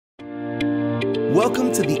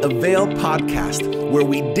Welcome to the AVAIL Podcast, where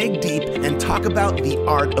we dig deep and talk about the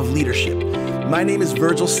art of leadership. My name is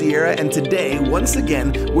Virgil Sierra, and today, once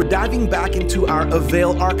again, we're diving back into our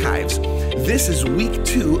AVAIL archives. This is week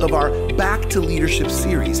 2 of our Back to Leadership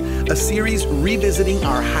series, a series revisiting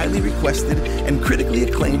our highly requested and critically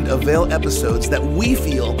acclaimed AVAIL episodes that we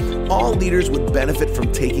feel all leaders would benefit from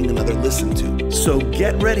taking another listen to. So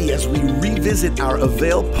get ready as we revisit our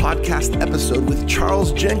AVAIL podcast episode with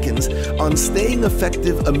Charles Jenkins on staying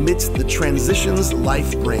effective amidst the transitions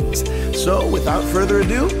life brings. So without further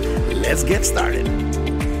ado, let's get started.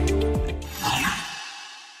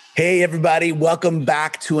 Hey, everybody. Welcome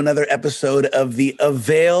back to another episode of the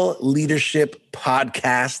AVAIL Leadership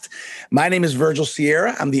Podcast. My name is Virgil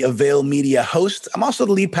Sierra. I'm the AVAIL Media host. I'm also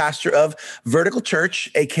the lead pastor of Vertical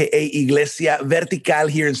Church, aka Iglesia Vertical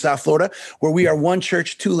here in South Florida, where we are one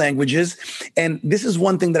church, 2 languages. And this is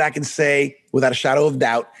one thing that I can say without a shadow of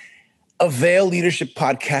doubt. AVAIL Leadership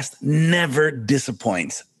Podcast never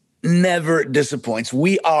disappoints. Never disappoints.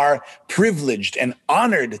 We are privileged and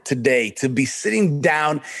honored today to be sitting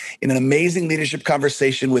down in an amazing leadership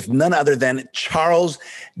conversation with none other than Charles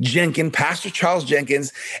Jenkins, Pastor Charles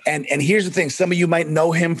Jenkins. And here's the thing. Some of you might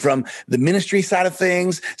know him from the ministry side of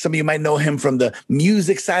things. Some of you might know him from the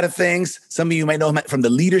music side of things. Some of you might know him from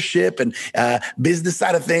the leadership and business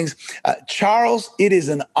side of things. Charles, it is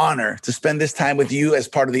an honor to spend this time with you as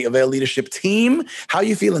part of the AVAIL leadership team. How are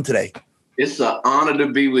you feeling today? It's an honor to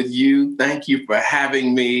be with you. Thank you for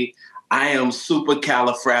having me. I am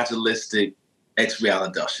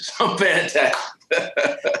supercalifragilisticexpialidocious. I'm fantastic.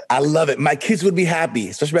 I love it. My kids would be happy,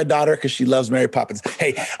 especially my daughter, because she loves Mary Poppins.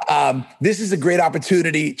 Hey, this is a great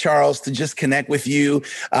opportunity, Charles, to just connect with you.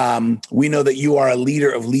 We know that you are a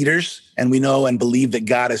leader of leaders, and we know and believe that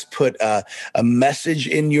God has put a message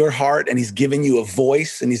in your heart, and he's given you a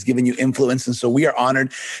voice, and he's given you influence. And so we are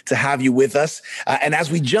honored to have you with us. And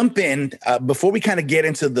as we jump in, before we kind of get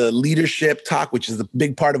into the leadership talk, which is the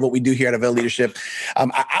big part of what we do here at AVAIL Leadership,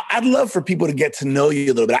 I'd love for people to get to know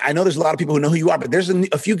you a little bit. I know there's a lot of people who know who you are, but there's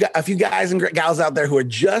a few guys and gals out there who are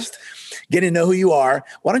just getting to know who you are.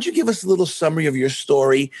 Why don't you give us a little summary of your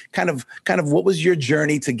story, kind of what was your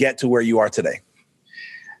journey to get to where you are today?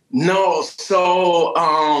 No,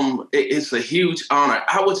 so it's a huge honor.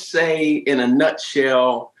 I would say in a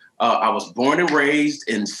nutshell, I was born and raised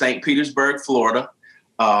in St. Petersburg, Florida.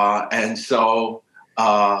 And so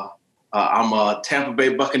I'm a Tampa Bay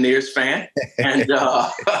Buccaneers fan. And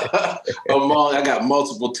I got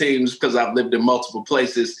multiple teams because I've lived in multiple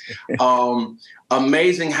places.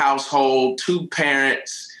 Amazing household, 2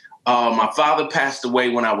 parents. My father passed away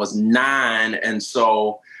when I was 9. And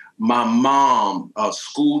so my mom, a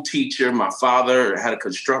school teacher, my father had a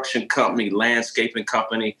construction company, landscaping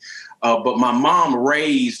company. But my mom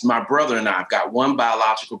raised my brother and I. I've got one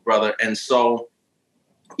biological brother. And so,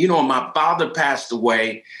 when my father passed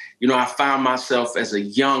away, I found myself as a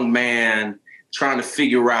young man trying to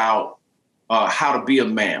figure out how to be a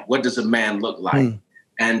man. What does a man look like?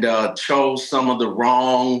 And chose some of the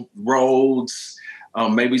wrong roads,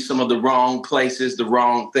 maybe some of the wrong places, the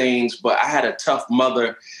wrong things. But I had a tough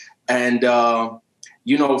mother. And,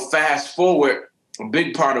 fast forward, a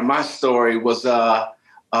big part of my story was to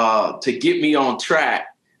get me on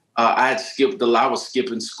track. I was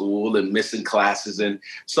skipping school and missing classes. And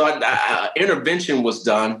so intervention was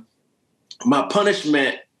done. My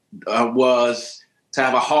punishment was to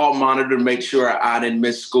have a hall monitor to make sure I didn't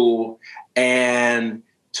miss school and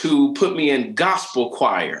to put me in gospel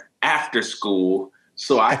choir after school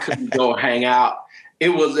so I couldn't go hang out.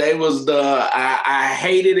 I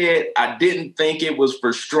hated it. I didn't think it was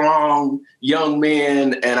for strong young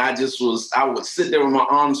men. And I would sit there with my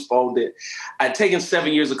arms folded. I'd taken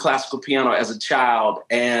 7 years of classical piano as a child.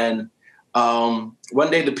 And one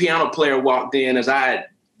day the piano player walked in as I had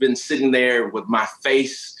been sitting there with my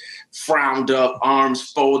face frowned up, arms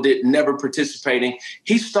folded, never participating.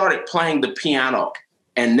 He started playing the piano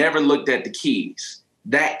and never looked at the keys.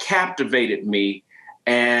 That captivated me.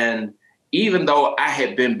 And even though I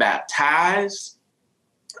had been baptized,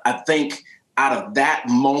 I think out of that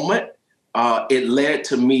moment, it led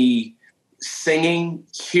to me singing,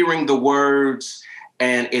 hearing the words,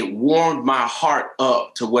 and it warmed my heart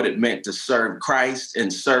up to what it meant to serve Christ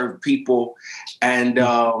and serve people. And,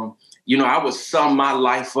 I would sum my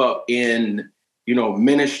life up in,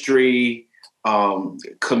 ministry,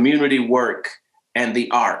 community work, and the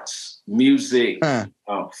arts, music,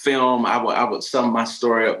 film. I would sum my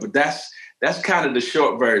story up, but that's kind of the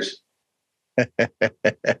short version.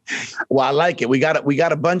 Well, I like it. We got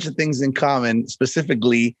a bunch of things in common,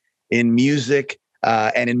 specifically in music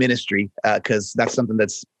and in ministry, because that's something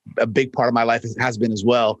that's a big part of my life, has been as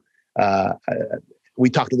well. we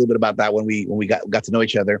talked a little bit about that when we got to know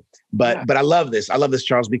each other. But I love this. I love this,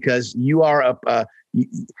 Charles, because you are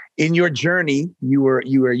in your journey. You were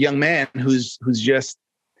a young man who's just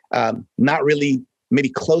not really maybe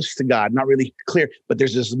close to God, not really clear. But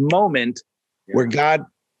there's this moment where God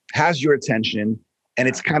has your attention, and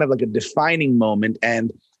it's kind of like a defining moment.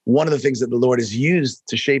 And one of the things that the Lord has used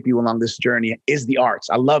to shape you along this journey is the arts.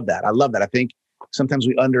 I love that. I think sometimes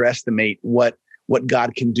we underestimate what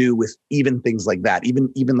God can do with even things like that,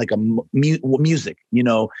 even like music,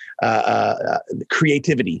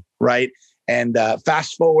 creativity, right? And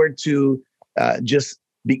fast forward to just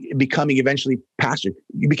becoming eventually pastor.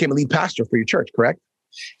 You became a lead pastor for your church, correct?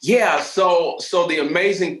 Yeah. So the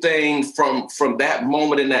amazing thing from that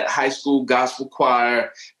moment in that high school gospel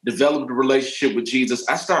choir, developed a relationship with Jesus.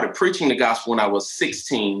 I started preaching the gospel when I was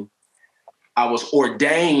 16. I was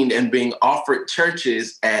ordained and being offered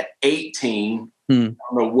churches at 18. I don't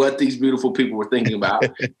know what these beautiful people were thinking about.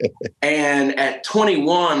 And at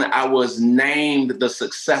 21, I was named the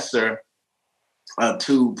successor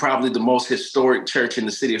to probably the most historic church in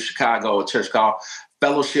the city of Chicago, a church called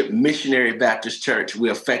Fellowship Missionary Baptist Church. We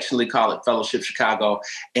affectionately call it Fellowship Chicago.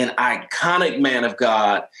 An iconic man of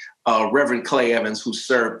God, Reverend Clay Evans, who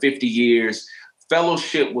served 50 years.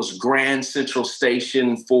 Fellowship was Grand Central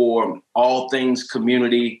Station for all things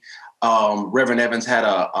community. Reverend Evans had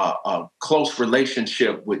a close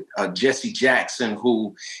relationship with Jesse Jackson,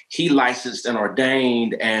 who he licensed and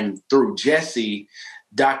ordained. And through Jesse,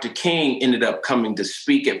 Dr. King ended up coming to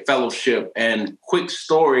speak at Fellowship. And quick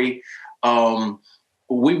story,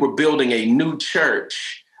 we were building a new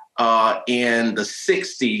church in the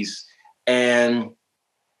 60s. And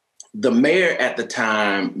the mayor at the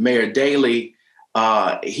time, Mayor Daley,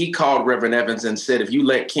 he called Reverend Evans and said, if you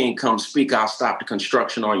let King come speak, I'll stop the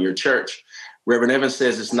construction on your church. Reverend Evans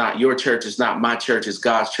says, it's not your church. It's not my church. It's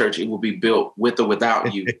God's church. It will be built with or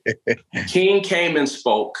without you. King came and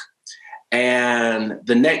spoke. And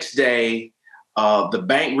the next day, the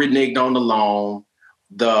bank reneged on the loan.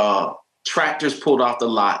 The tractors pulled off the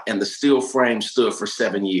lot and the steel frame stood for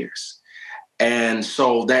 7 years. And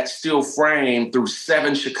so that steel frame, through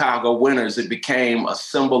 7 Chicago winters, it became a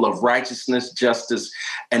symbol of righteousness, justice,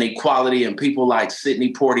 and equality. And people like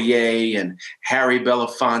Sidney Poitier and Harry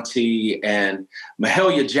Belafonte and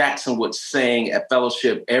Mahalia Jackson would sing at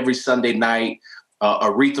Fellowship every Sunday night,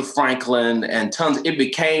 Aretha Franklin and tons. It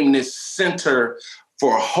became this center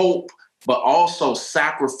for hope, but also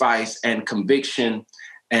sacrifice and conviction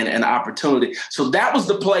and opportunity. So that was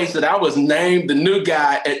the place that I was named the new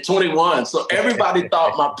guy at 21. So everybody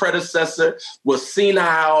thought my predecessor was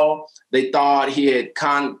senile. They thought he had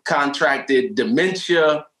contracted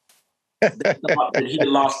dementia. They thought that he had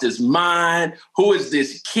lost his mind. Who is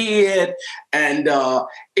this kid? And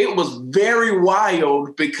it was very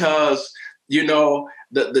wild because,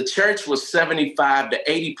 the church was 75 to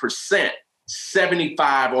 80%,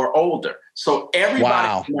 75 or older. So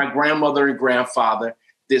everybody, my grandmother and grandfather,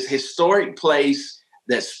 this historic place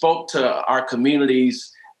that spoke to our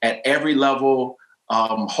communities at every level,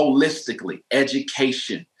 holistically,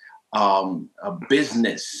 education,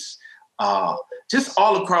 business, just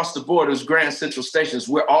all across the board. It was Grand Central Stations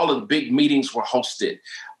where all of the big meetings were hosted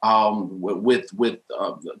with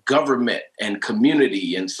government and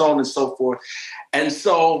community and so on and so forth. And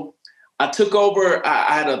so I took over.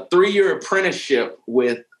 I had a 3-year apprenticeship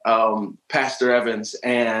with Pastor Evans,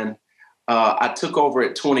 and I took over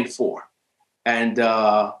at 24, and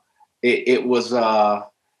it was a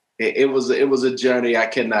journey I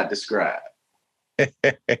cannot describe.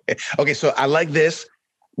 Okay, so I like this.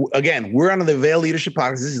 Again, we're on the AVAIL Leadership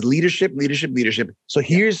Podcast. This is leadership. So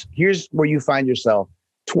here's where you find yourself.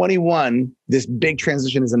 21, this big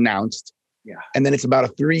transition is announced. Yeah. And then it's about a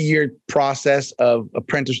 3-year process of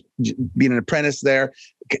being an apprentice there,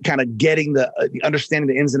 kind of getting the understanding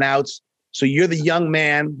the ins and outs. So you're the young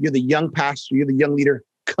man, you're the young pastor, you're the young leader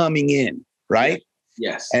coming in, right?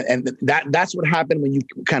 Yes. And that's what happened when you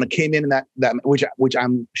kind of came in that which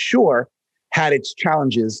I'm sure had its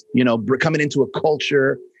challenges, coming into a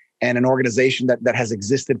culture and an organization that has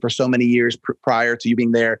existed for so many years prior to you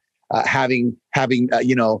being there, having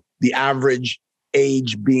the average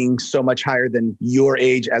age being so much higher than your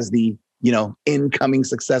age as the incoming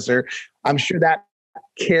successor. I'm sure that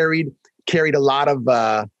carried a lot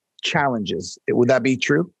of challenges. Would that be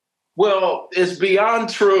true? Well, it's beyond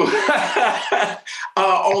true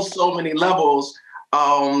on so many levels,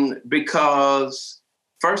 because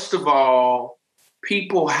first of all,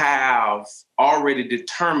 people have already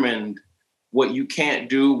determined what you can't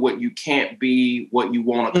do, what you can't be, what you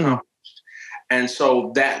want to accomplish. And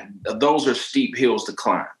so those are steep hills to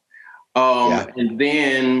climb. And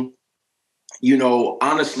then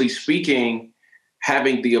honestly speaking,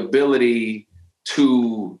 having the ability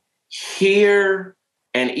to hear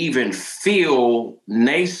and even feel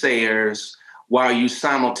naysayers while you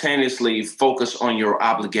simultaneously focus on your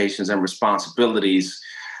obligations and responsibilities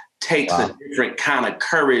takes a different kind of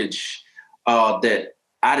courage that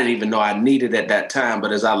I didn't even know I needed at that time.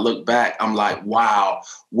 But as I look back, I'm like, wow,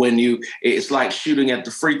 it's like shooting at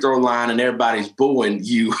the free throw line and everybody's booing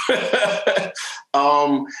you.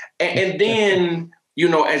 And then,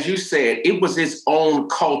 as you said, it was its own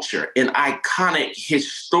culture, an iconic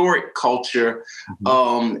historic culture,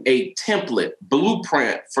 a template,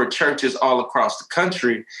 blueprint for churches all across the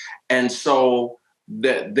country. And so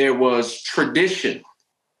that there was tradition.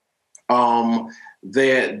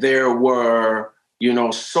 There were,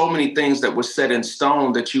 so many things that were set in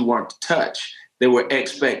stone that you weren't to touch. There were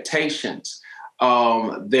expectations.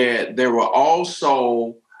 There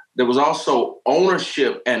was also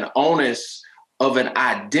ownership and onus of an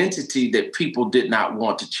identity that people did not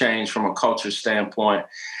want to change from a culture standpoint.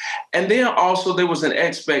 And then also there was an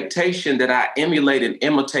expectation that I emulate and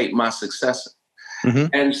imitate my successor. Mm-hmm.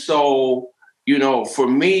 And so, for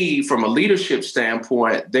me, from a leadership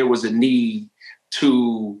standpoint, there was a need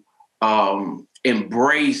to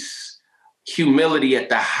embrace humility at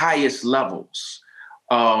the highest levels,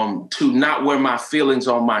 to not wear my feelings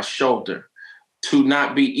on my shoulder, to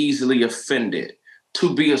not be easily offended,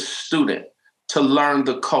 to be a student, to learn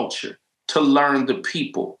the culture, to learn the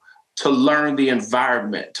people, to learn the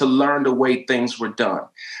environment, to learn the way things were done,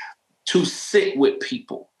 to sit with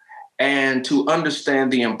people, and to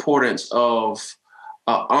understand the importance of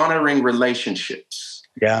honoring relationships.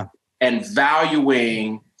 Yeah. And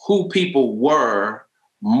valuing who people were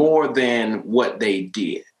more than what they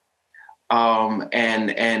did.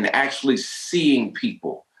 And actually seeing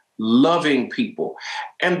people, loving people.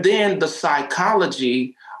 And then the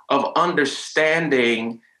psychology of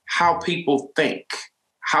understanding how people think,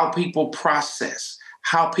 how people process,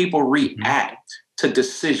 how people react to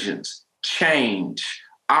decisions, change,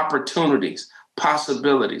 opportunities,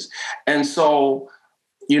 possibilities. And so,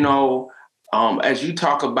 as you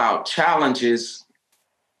talk about challenges,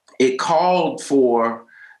 it called for,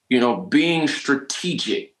 being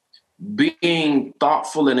strategic, being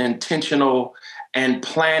thoughtful and intentional, and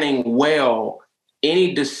planning well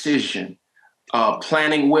any decision,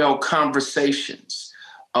 planning well conversations,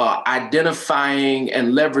 identifying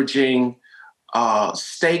and leveraging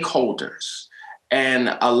stakeholders,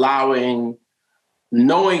 and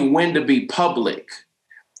knowing when to be public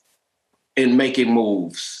in making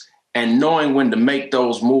moves and knowing when to make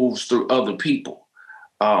those moves through other people,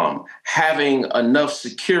 having enough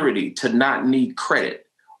security to not need credit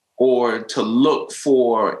or to look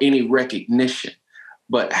for any recognition,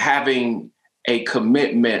 but having a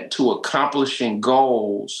commitment to accomplishing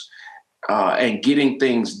goals and getting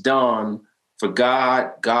things done for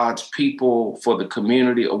God, God's people, for the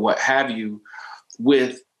community, or what have you,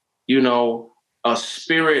 with, a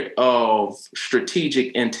spirit of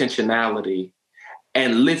strategic intentionality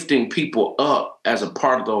and lifting people up as a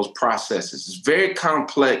part of those processes. It's very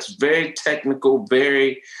complex, very technical,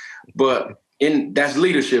 but that's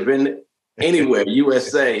leadership in anywhere,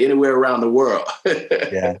 USA, anywhere around the world.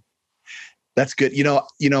 Yeah. That's good.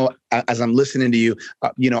 As I'm listening to you,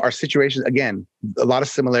 our situation, again, a lot of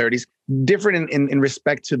similarities, different in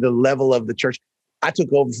respect to the level of the church. I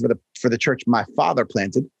took over for the church my father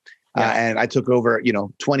planted. And I took over,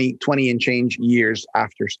 20 and change years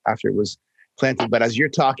after it was planted. But as you're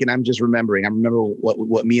talking, I'm just remembering. I remember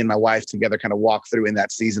what me and my wife together kind of walked through in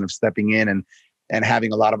that season of stepping in and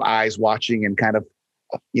having a lot of eyes watching and kind of,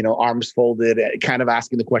 arms folded, kind of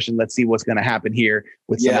asking the question, let's see what's going to happen here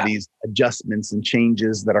with some of these adjustments and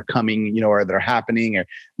changes that are coming, or that are happening, or,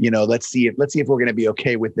 let's see if we're going to be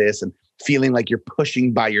okay with this, and feeling like you're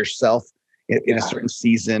pushing by yourself in a certain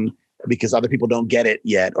season because other people don't get it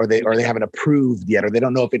yet, or they haven't approved yet, or they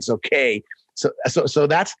don't know if it's okay. So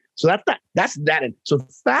that's that. And so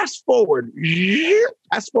fast forward,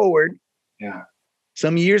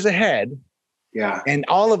 some years ahead. Yeah. And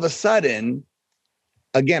all of a sudden,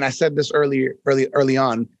 again, I said this early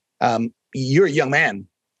on, you're a young man,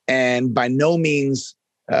 and by no means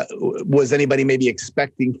was anybody maybe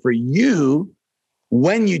expecting for you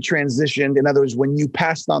when you transitioned. In other words, when you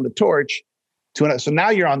passed on the torch to another. So now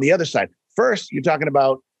you're on the other side. First, you're talking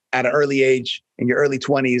about at an early age in your early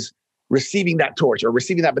 20s, receiving that torch or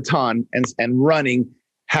receiving that baton and running,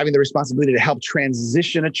 having the responsibility to help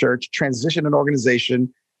transition a church, transition an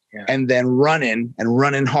organization, and then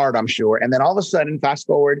running hard, I'm sure. And then all of a sudden, fast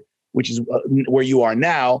forward, which is where you are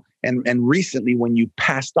now, and recently when you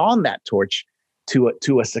passed on that torch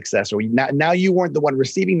to a successor. Now you weren't the one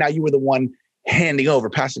receiving, now you were the one handing over,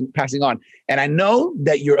 passing on. And I know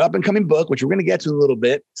that your up and coming book, which we're going to get to in a little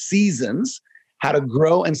bit, Seasons, How to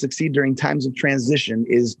Grow and Succeed During Times of Transition,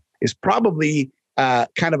 is probably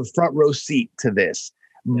kind of a front row seat to this.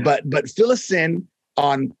 Yeah. But fill us in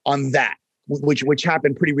on that, which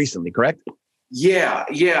happened pretty recently, correct? Yeah.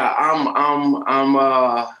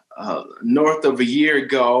 I'm north of a year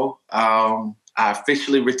ago. I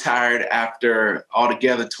officially retired after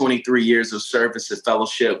altogether 23 years of service and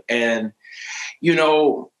fellowship. And, you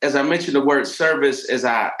know, as I mentioned the word service, as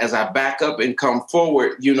I back up and come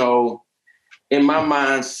forward, you know, in my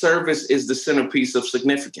mind, service is the centerpiece of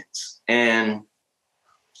significance. And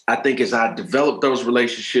I think as I develop those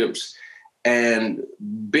relationships and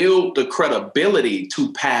build the credibility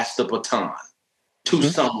to pass the baton to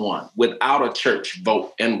someone without a church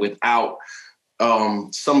vote and without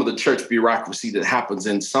some of the church bureaucracy that happens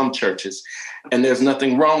in some churches. And there's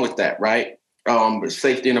nothing wrong with that, right?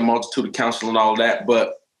 Safety in a multitude of counsel and all that.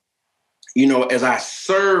 But, you know, as I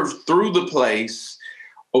served through the place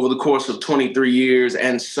over the course of 23 years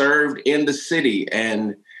and served in the city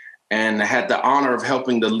and had the honor of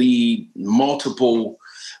helping to lead multiple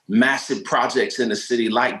massive projects in the city,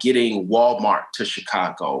 like getting Walmart to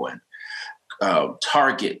Chicago and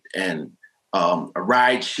Target and a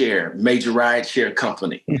major ride share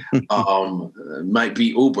company, might be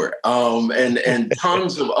Uber, and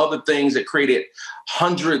tons of other things that created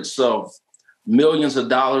hundreds of millions of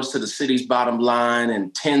dollars to the city's bottom line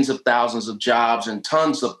and tens of thousands of jobs and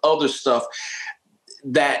tons of other stuff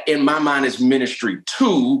that in my mind is ministry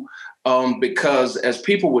too, because as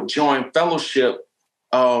people would join fellowship,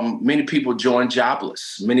 many people joined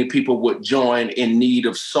jobless. Many people would join in need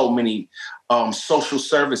of so many social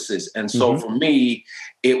services. And so for me,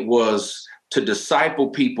 it was to disciple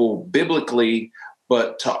people biblically,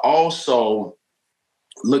 but to also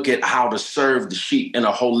look at how to serve the sheep in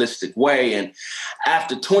a holistic way. And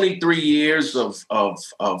after 23 years of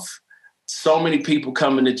so many people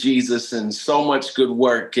coming to Jesus and so much good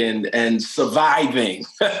work and surviving,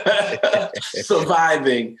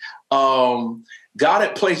 God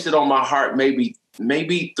had placed it on my heart maybe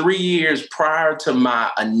 3 years prior to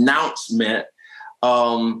my announcement.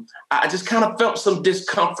 I just kind of felt some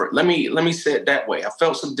discomfort. Let me say it that way. I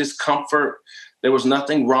felt some discomfort. There was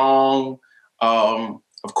nothing wrong.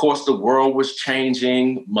 Of course, the world was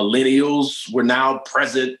changing. Millennials were now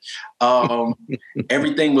present.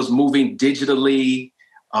 Everything was moving digitally.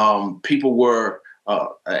 People were,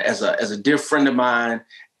 as a dear friend of mine,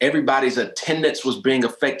 everybody's attendance was being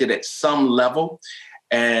affected at some level.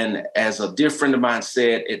 And as a dear friend of mine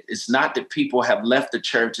said, it's not that people have left the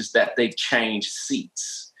church, it's that they've changed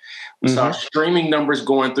seats. We saw streaming numbers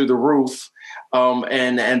going through the roof,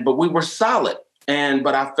 but we were solid.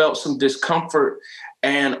 But I felt some discomfort.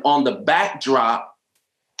 And on the backdrop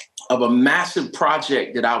of a massive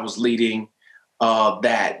project that I was leading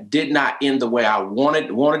that did not end the way I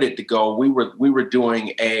wanted it to go, we were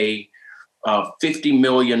doing a $50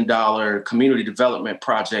 million community development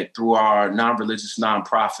project through our non-religious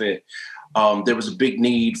nonprofit. There was a big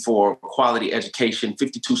need for quality education.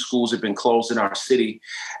 52 schools had been closed in our city.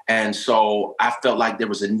 And so I felt like there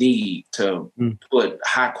was a need to put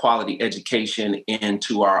high quality education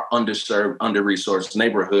into our underserved, under-resourced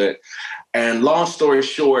neighborhood. And long story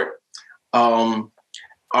short,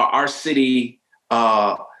 our city,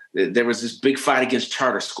 there was this big fight against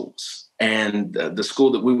charter schools. And the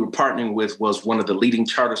school that we were partnering with was one of the leading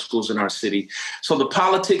charter schools in our city. So the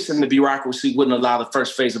politics and the bureaucracy wouldn't allow the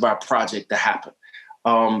first phase of our project to happen.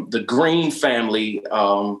 The Green family,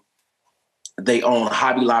 they own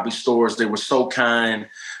Hobby Lobby stores. They were so kind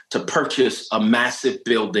to purchase a massive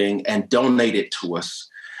building and donate it to us.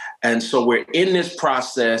 And so we're in this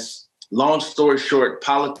process. Long story short,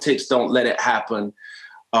 politics don't let it happen.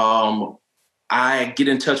 I get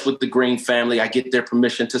in touch with the Green family. I get their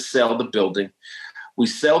permission to sell the building. We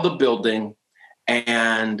sell the building,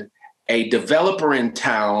 and a developer in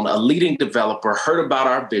town, a leading developer, heard about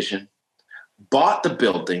our vision, bought the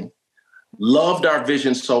building, loved our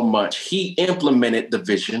vision so much. He implemented the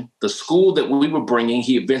vision. The school that we were bringing,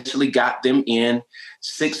 he eventually got them in,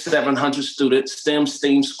 600-700 students, STEM,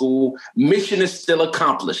 STEAM school. Mission is still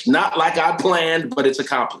accomplished. Not like I planned, but it's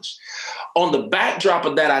accomplished. On the backdrop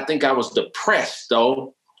of that, I think I was depressed,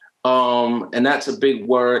 though. And that's a big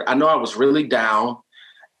word. I know I was really down.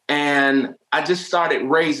 And I just started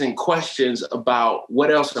raising questions about what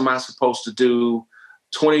else am I supposed to do?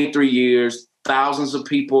 23 years, thousands of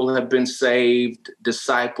people have been saved,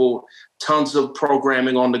 discipled, tons of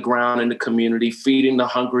programming on the ground in the community, feeding the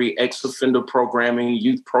hungry, ex-offender programming,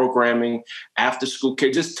 youth programming, after-school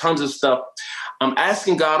care, just tons of stuff. I'm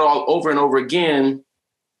asking God all over and over again,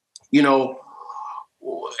 you know,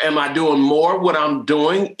 am I doing more what I'm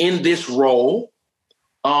doing in this role?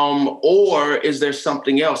 Or is there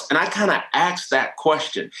something else? And I kind of ask that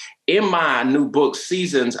question. In my new book,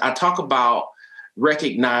 Seasons, I talk about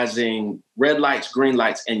recognizing red lights, green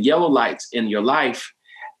lights, and yellow lights in your life.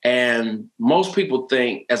 And most people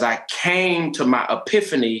think, as I came to my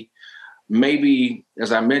epiphany, maybe,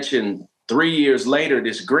 as I mentioned, 3 years later,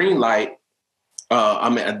 this green light,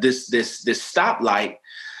 this stoplight,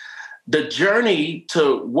 the journey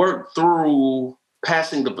to work through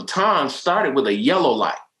passing the baton started with a yellow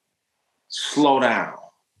light. Slow down,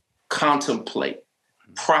 contemplate,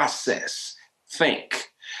 process, think.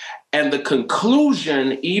 And the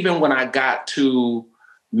conclusion, even when I got to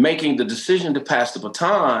making the decision to pass the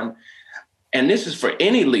baton, and this is for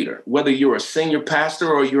any leader, whether you're a senior pastor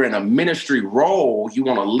or you're in a ministry role, you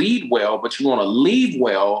want to lead well, but you want to leave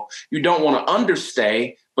well. You don't want to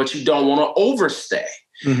understay, but you don't want to overstay.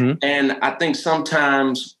 Mm-hmm. And I think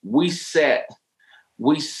sometimes we set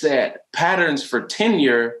patterns for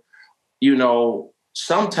tenure,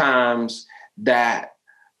 sometimes that,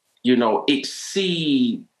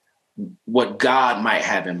 exceed what God might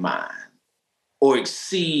have in mind, or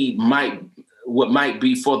exceed what might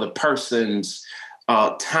be for the person's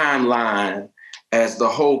timeline, as the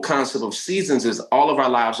whole concept of seasons is all of our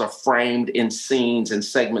lives are framed in scenes and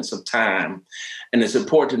segments of time. And it's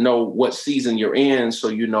important to know what season you're in so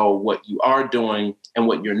you know what you are doing and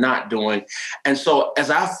what you're not doing. And so as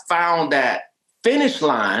I found that finish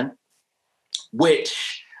line,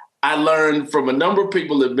 which I learned from a number of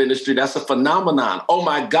people in ministry, that's a phenomenon. Oh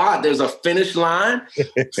my God, there's a finish line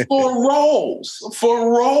for roles.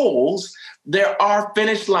 For roles, there are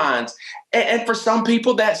finish lines. And for some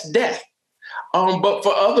people, that's death. But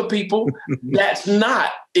for other people, that's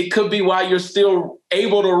not. It could be while you're still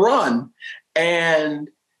able to run. And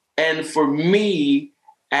for me,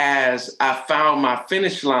 as I found my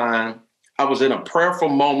finish line, I was in a prayerful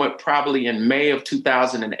moment, probably in May of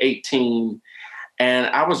 2018. And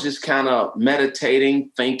I was just kind of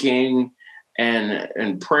meditating, thinking,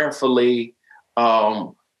 and prayerfully,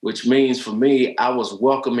 which means for me, I was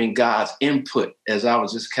welcoming God's input as I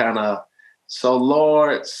was just kind of,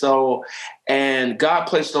 and God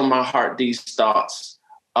placed on my heart these thoughts.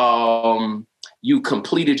 You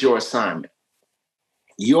completed your assignment.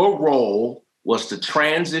 Your role was to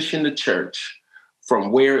transition the church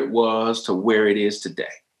from where it was to where it is today.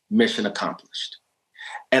 Mission accomplished.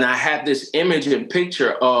 And I had this image and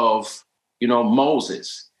picture of,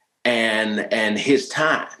 Moses and his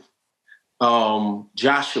time,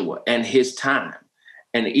 Joshua and his time,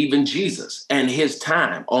 and even Jesus and his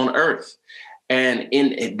time on earth. And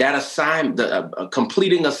in that assignment,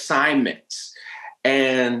 completing assignments.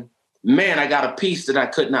 And man, I got a piece that I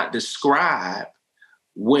could not describe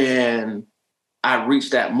when I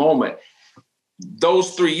reached that moment.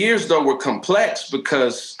 Those 3 years, though, were complex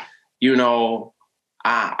because,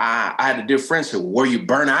 I had a dear friend say, were you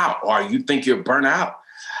burnt out, or you think you're burnt out?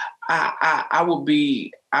 I would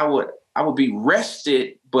be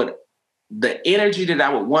rested, but the energy that I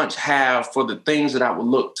would once have for the things that I would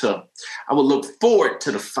look forward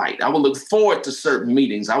to the fight. I would look forward to certain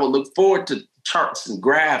meetings. I would look forward to charts and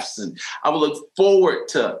graphs, and I would look forward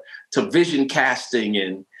to vision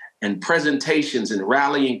casting and presentations and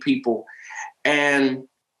rallying people. And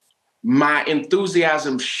my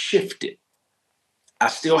enthusiasm shifted. I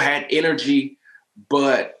still had energy,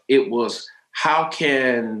 but it was, how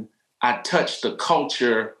can I touch the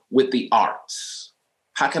culture with the arts?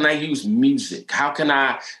 How can I use music? How can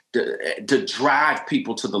I to drive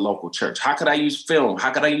people to the local church? How could I use film?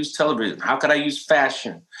 How could I use television? How could I use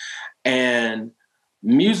fashion? And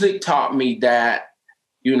music taught me that,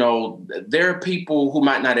 there are people who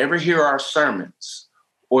might not ever hear our sermons,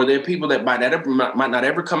 or there are people that might not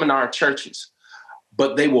ever come into our churches,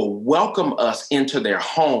 but they will welcome us into their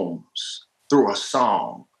homes through a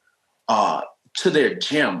song, to their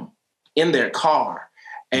gym, in their car.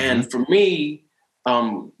 And for me,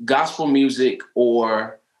 gospel music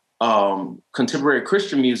or contemporary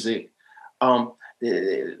Christian music,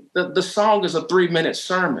 the song is a 3-minute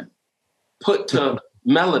sermon put to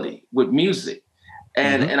melody with music.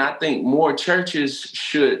 And I think more churches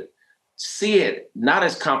should see it not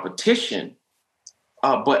as competition,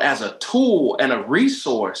 but as a tool and a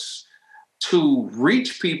resource to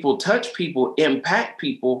reach people, touch people, impact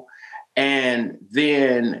people, and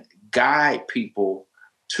then guide people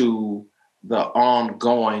to the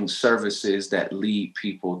ongoing services that lead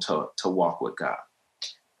people to walk with God.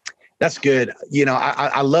 That's good.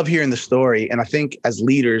 I love hearing the story. And I think as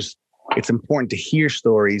leaders, it's important to hear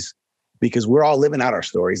stories because we're all living out our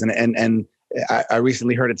stories. And I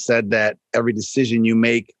recently heard it said that every decision you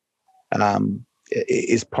make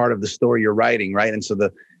is part of the story you're writing, right? And so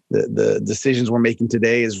the decisions we're making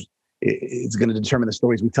today it's going to determine the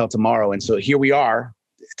stories we tell tomorrow. And so here we are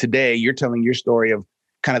today. You're telling your story of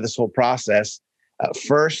kind of this whole process.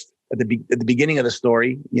 First, at the beginning of the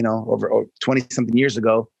story, over 20 something years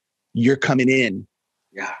ago, you're coming in,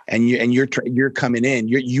 and you're coming in.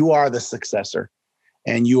 You are the successor,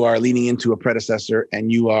 and you are leaning into a predecessor,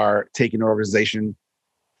 and you are taking an organization,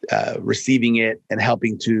 receiving it, and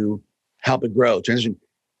helping it grow. Transition.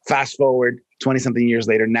 Fast forward 20 something years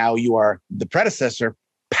later, now you are the predecessor,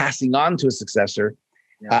 passing on to a successor.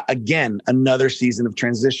 Again, another season of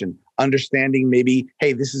transition. Understanding maybe,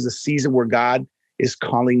 hey, this is a season where God is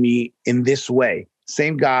calling me in this way.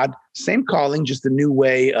 Same God, same calling, just a new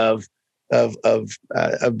way of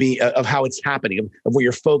how it's happening, of where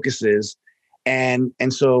your focus is. And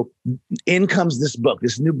so in comes this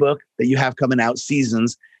new book that you have coming out,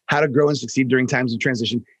 Seasons, How to Grow and Succeed During Times of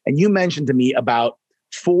Transition. And you mentioned to me about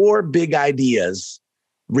 4 big ideas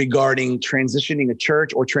regarding transitioning a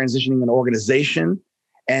church or transitioning an organization.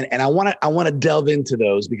 And I want to delve into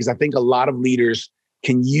those, because I think a lot of leaders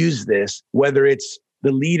can use this, whether it's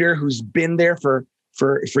the leader who's been there for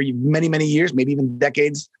many, many years, maybe even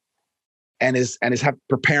decades, and is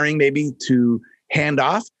preparing maybe to hand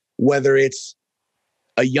off, whether it's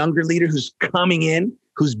a younger leader who's coming in,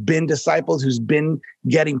 who's been discipled, who's been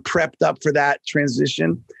getting prepped up for that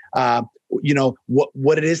transition.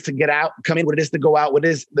 What it is to get out, come in, what it is to go out, what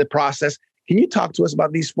is the process. Can you talk to us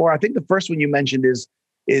about these 4? I think the first one you mentioned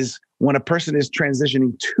is when a person is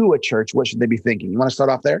transitioning to a church, what should they be thinking? You want to start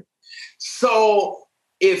off there? So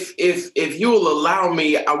if you will allow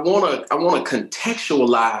me, I want to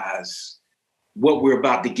contextualize what we're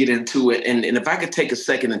about to get into it. And if I could take a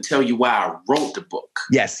second and tell you why I wrote the book.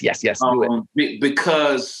 Yes. Do it.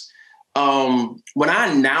 Because when I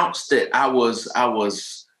announced that I was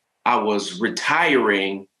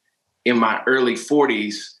retiring in my early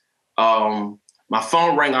 40s, my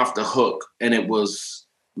phone rang off the hook, and it was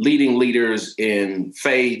leading leaders in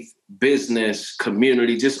faith, business,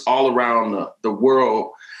 community, just all around the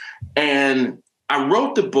world. And I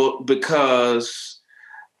wrote the book because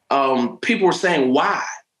people were saying why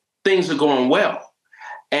things are going well.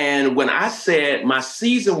 And when I said my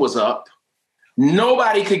season was up,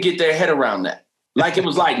 nobody could get their head around that. Like, it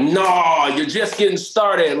was like, no, you're just getting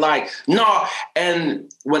started. Like, no. And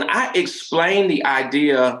when I explained the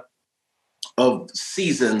idea of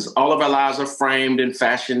seasons, all of our lives are framed and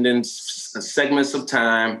fashioned in segments of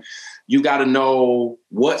time. You got to know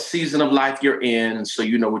what season of life you're in, so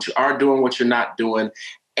you know what you are doing, what you're not doing.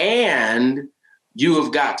 And you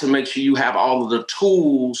have got to make sure you have all of the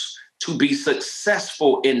tools to be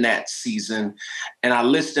successful in that season. And I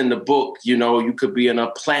list in the book, you could be in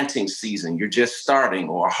a planting season, you're just starting,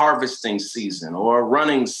 or a harvesting season, or a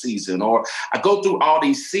running season, or I go through all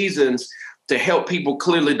these seasons to help people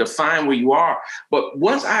clearly define where you are. But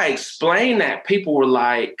once I explained that, people were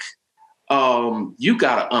like, you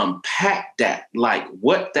got to unpack that, like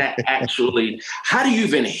what that actually, how do you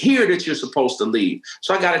even hear that you're supposed to leave?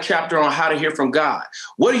 So I got a chapter on how to hear from God.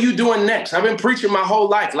 What are you doing next? I've been preaching my whole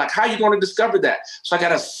life. Like, how are you going to discover that? So I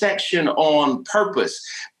got a section on purpose.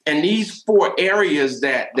 And these 4 areas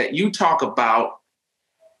that you talk about,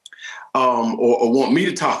 or want me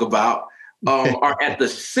to talk about, are at the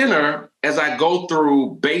center as I go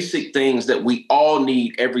through basic things that we all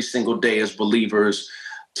need every single day as believers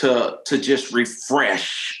to just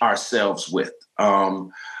refresh ourselves with.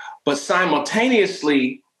 But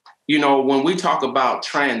simultaneously, when we talk about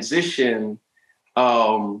transition,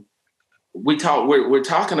 we're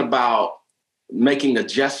talking about making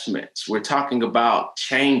adjustments. We're talking about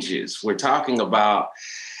changes. We're talking about,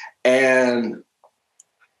 and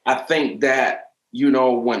I think that,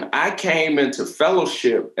 when I came into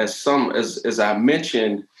fellowship, as I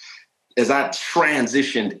mentioned, as I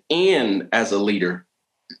transitioned in as a leader,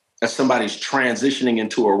 as somebody's transitioning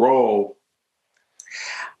into a role,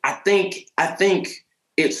 I think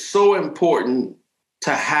it's so important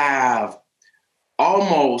to have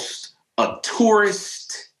almost a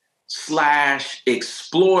tourist /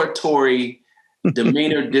 exploratory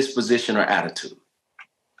demeanor, disposition, or attitude.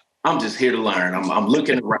 I'm just here to learn. I'm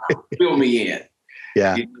looking around. Fill me in.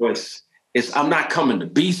 Yeah. I'm not coming to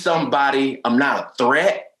be somebody. I'm not a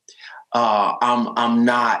threat. I'm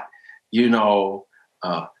not,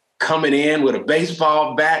 coming in with a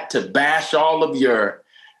baseball bat to bash all of your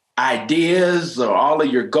ideas or all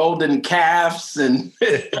of your golden calves. And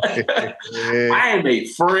I am a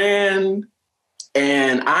friend,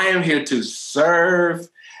 and I am here to serve,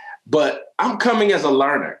 but I'm coming as a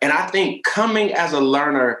learner. And I think coming as a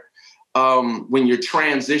learner, when you're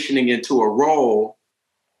transitioning into a role,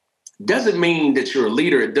 doesn't mean that you're a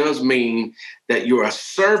leader. It does mean that you're a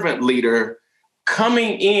servant leader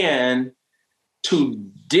coming in to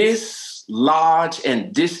dislodge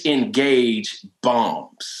and disengage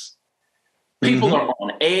bombs. People are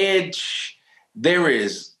on edge. There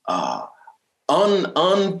is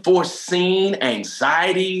unforeseen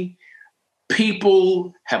anxiety.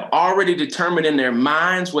 People have already determined in their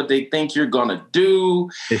minds what they think you're going to do.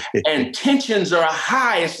 And tensions are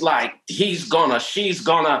high. It's like, he's gonna, she's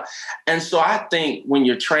gonna. And so I think when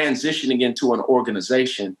you're transitioning into an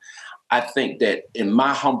organization, I think that, in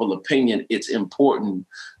my humble opinion, it's important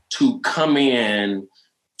to come in,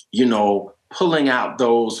 pulling out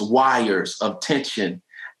those wires of tension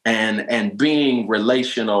and being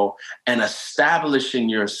relational and establishing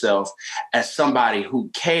yourself as somebody who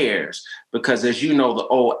cares. Because, as you know, the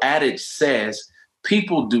old adage says,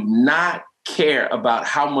 people do not care about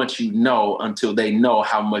how much you know until they know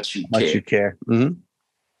how much you care. Mm-hmm.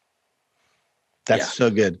 That's so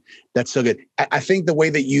good. That's so good. I think the way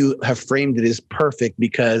that you have framed it is perfect,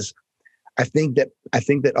 because I think that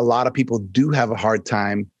a lot of people do have a hard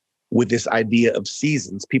time with this idea of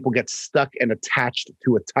seasons. People get stuck and attached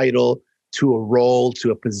to a title, to a role,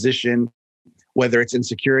 to a position, whether it's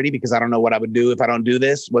insecurity, because I don't know what I would do if I don't do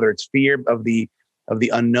this, whether it's fear of the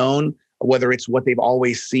unknown, whether it's what they've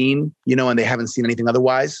always seen, and they haven't seen anything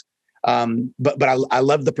otherwise. But I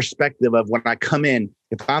love the perspective of, when I come in,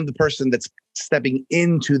 if I'm the person that's stepping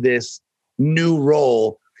into this new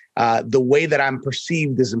role, the way that I'm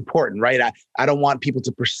perceived is important, right? I don't want people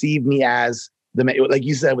to perceive me as like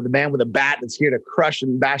you said, with the man with a bat that's here to crush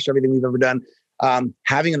and bash everything we've ever done.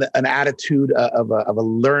 Having an attitude of a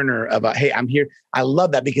learner, hey, I'm here. I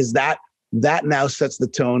love that, because that now sets the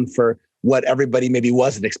tone for what everybody maybe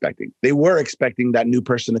wasn't expecting. They were expecting that new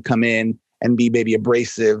person to come in and be maybe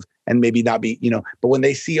abrasive and maybe not be, but when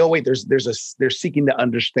they see, oh wait, they're seeking to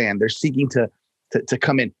understand. They're seeking to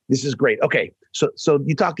come in. This is great. Okay. So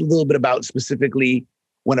you talked a little bit about specifically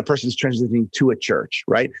when a person's transitioning to a church,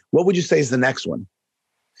 right? What would you say is the next one?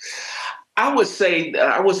 I would say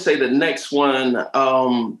the next one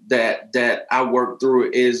that I work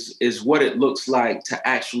through is what it looks like to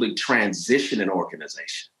actually transition an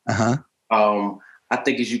organization. I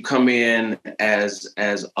think as you come in as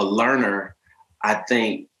a learner, I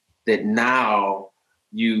think that now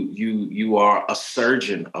you are a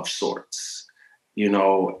surgeon of sorts.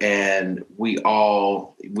 And we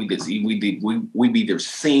either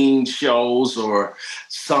seen shows, or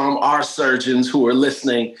some are surgeons who are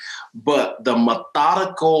listening, but the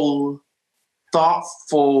methodical,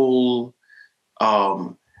 thoughtful,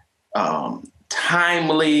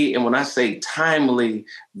 timely, and when I say timely,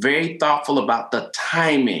 very thoughtful about the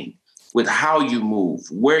timing with how you move,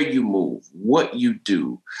 where you move, what you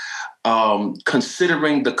do.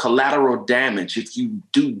 Considering the collateral damage, if you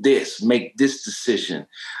do this, make this decision,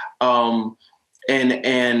 and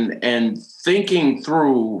thinking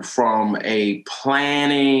through from a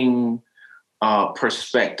planning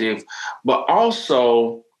perspective, but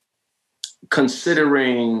also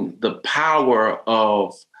considering the power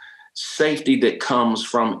of safety that comes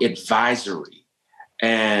from advisory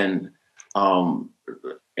and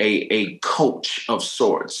a coach of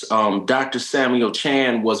sorts. Dr. Samuel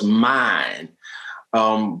Chan was mine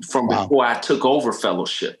from before I took over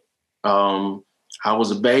fellowship. I was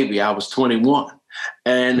a baby. I was 21.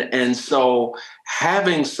 And so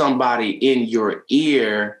having somebody in your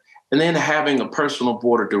ear, and then having a personal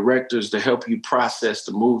board of directors to help you process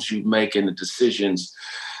the moves you make and the decisions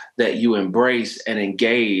that you embrace and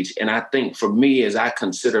engage. And I think for me, as I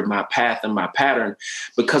consider my path and my pattern,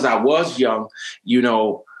 because I was young,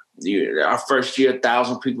 our first year,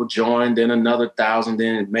 1,000 people joined, then another 1,000,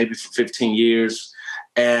 then maybe for 15 years.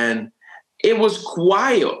 And it was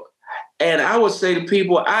wild. And I would say to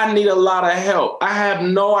people, I need a lot of help. I have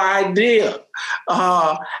no idea.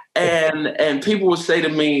 And people would say to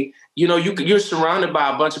me, you're surrounded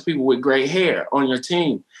by a bunch of people with gray hair on your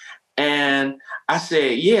team. And I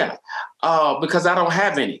said, yeah, because I don't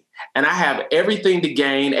have any. And I have everything to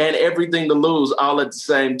gain and everything to lose all at the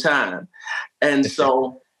same time. And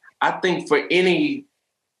so I think for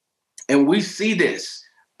and we see this,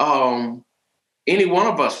 any one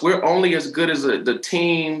of us, we're only as good as the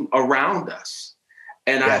team around us.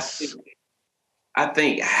 And yes. I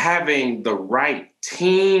think having the right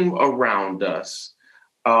team around us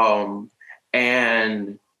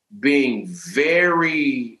and being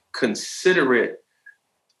very considerate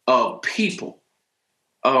of people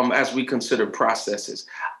as we consider processes.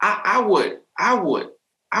 I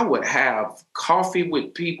would have coffee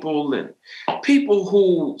with people, and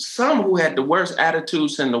people some who had the worst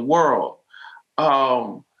attitudes in the world.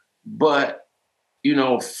 But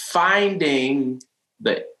finding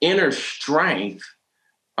the inner strength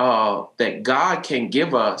that God can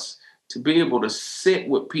give us to be able to sit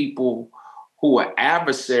with people who are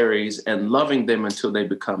adversaries and loving them until they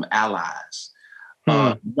become allies,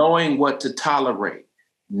 knowing what to tolerate,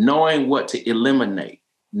 knowing what to eliminate,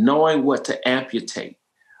 knowing what to amputate.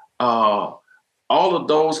 All of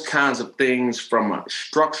those kinds of things from a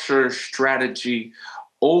structure, strategy,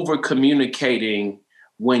 over communicating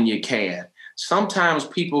when you can. Sometimes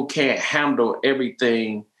people can't handle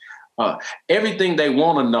everything they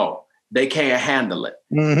want to know. They can't handle it.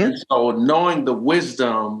 Mm-hmm. And so knowing the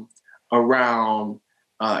wisdom around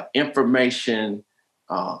information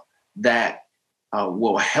that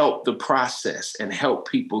will help the process and help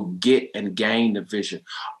people get and gain the vision.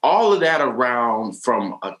 All of that around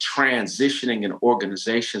from a transitioning and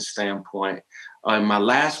organization standpoint. In my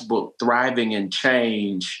last book, Thriving in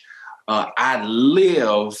Change, I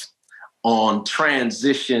live on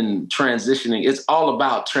transitioning. It's all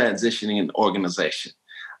about transitioning an organization,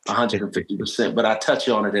 150%, but I touch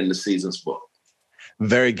on it in the Seasons book.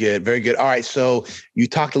 Very good. Very good. All right. So you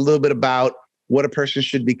talked a little bit about what a person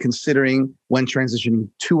should be considering when transitioning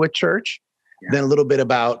to a church, then a little bit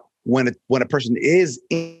about when a person is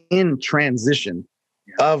in transition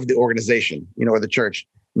of the organization, or the church.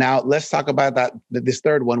 Now let's talk about this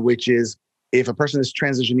third one, which is if a person is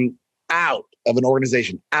transitioning out of an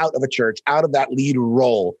organization, out of a church, out of that lead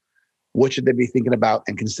role, what should they be thinking about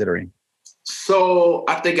and considering? So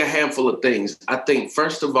I think a handful of things. I think,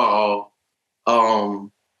 first of all,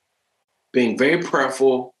 being very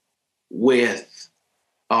prayerful with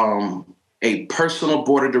a personal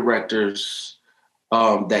board of directors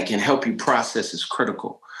that can help you process is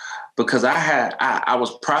critical. Because I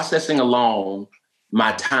was processing alone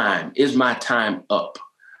my time. Is my time up?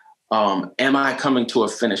 Am I coming to a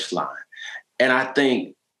finish line? And I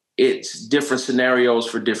think it's different scenarios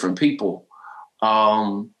for different people.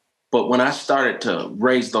 But when I started to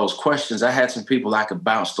raise those questions, I had some people I could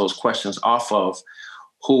bounce those questions off of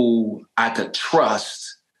who I could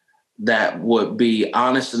trust that would be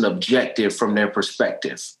honest and objective from their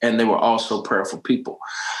perspective. And they were also prayerful people.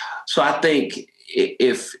 So I think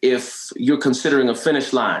if you're considering a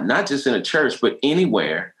finish line, not just in a church, but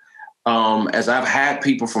anywhere, as I've had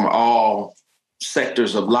people from all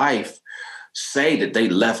sectors of life say that they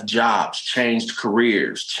left jobs, changed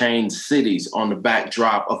careers, changed cities on the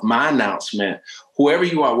backdrop of my announcement, whoever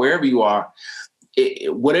you are, wherever you are,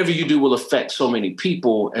 whatever you do will affect so many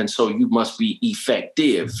people. And so you must be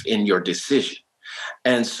effective in your decision.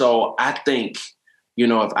 And so I think,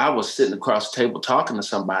 if I was sitting across the table talking to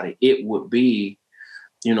somebody, it would be,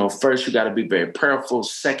 first, you got to be very prayerful.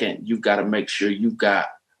 Second, you've got to make sure you've got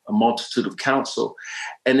a multitude of counsel.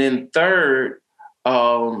 And then third,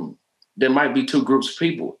 there might be two groups of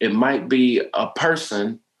people. It might be a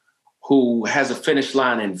person who has a finish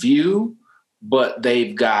line in view, but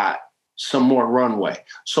they've got some more runway.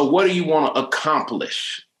 So what do you want to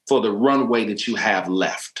accomplish for the runway that you have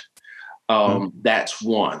left? That's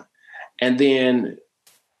one. And then,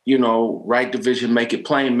 write the vision, make it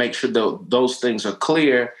plain, make sure those things are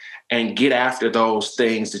clear, and get after those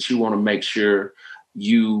things that you want to make sure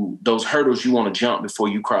those hurdles you want to jump before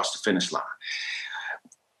you cross the finish line.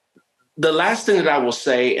 The last thing that I will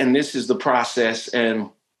say, and this is the process, and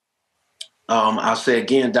I'll say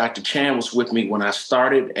again, Dr. Chan was with me when I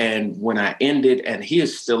started and when I ended, and he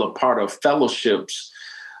is still a part of Fellowship's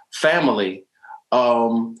family,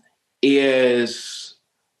 is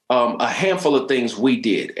a handful of things we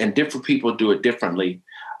did, and different people do it differently.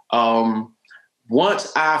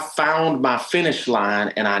 Once I found my finish line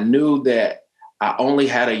and I knew that I only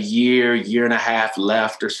had a year and a half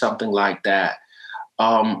left or something like that,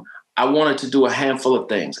 I wanted to do a handful of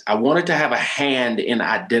things. I wanted to have a hand in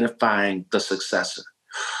identifying the successor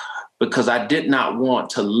because I did not want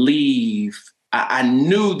to leave. I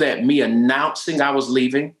knew that me announcing I was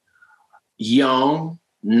leaving, young,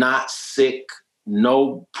 not sick,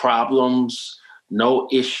 no problems, no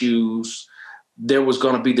issues, there was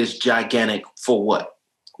going to be this gigantic for what?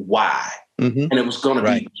 Why? Mm-hmm. And it was going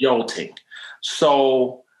to be jolting.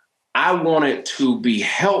 So I wanted to be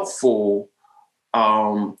helpful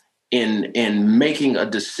in making a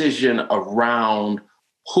decision around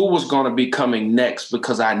who was going to be coming next,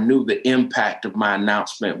 because I knew the impact of my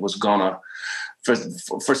announcement was going to,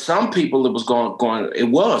 for some people, it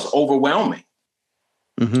was overwhelming.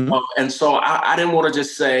 Mm-hmm. And so I didn't want to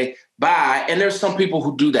just say bye. And there's some people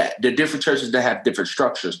who do that. There are different churches that have different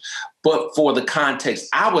structures. But for the context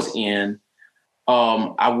I was in,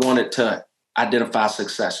 I wanted to identify a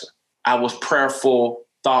successor. I was prayerful,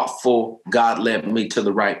 thoughtful. God led me to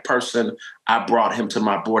the right person. I brought him to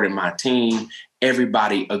my board and my team.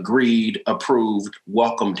 everybody agreed, approved,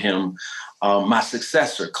 welcomed him. My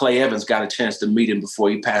successor, Clay Evans, got a chance to meet him before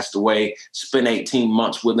he passed away, spent 18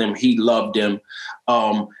 months with him. He loved him.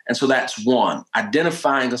 And so that's one.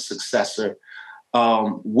 Identifying a successor,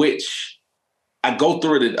 which I go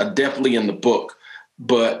through it adeptly in the book,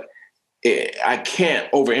 but I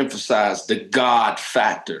can't overemphasize the God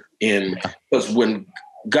factor because when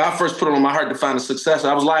God first put it on my heart to find a successor,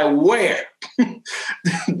 I was like, where?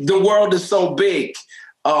 The world is so big.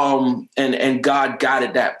 And God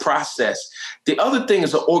guided that process. The other thing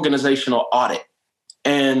is an organizational audit.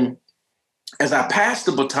 And as I passed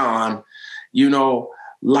the baton,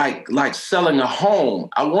 like selling a home,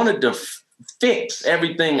 I wanted to fix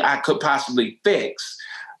everything I could possibly fix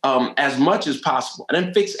as much as possible. I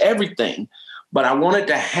didn't fix everything, but I wanted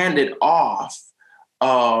to hand it off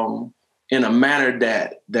in a manner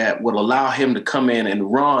that would allow him to come in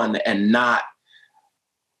and run and not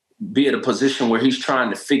be at a position where he's trying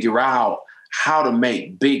to figure out how to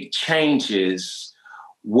make big changes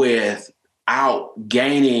without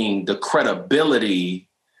gaining the credibility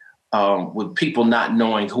with people not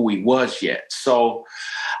knowing who he was yet. So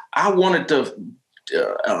I wanted to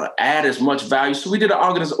add as much value. So we did an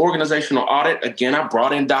organizational audit. Again, I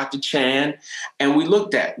brought in Dr. Chan, and we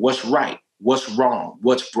looked at what's right, what's wrong,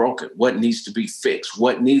 what's broken, what needs to be fixed,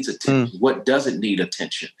 what needs attention, what doesn't need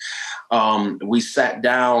attention. We sat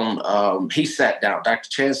down, he sat down, Dr.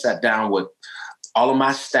 Chan sat down with all of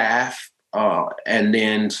my staff and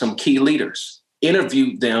then some key leaders,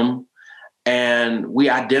 interviewed them, and we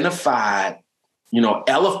identified,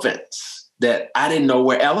 elephants that I didn't know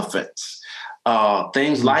were elephants.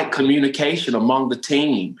 Things like communication among the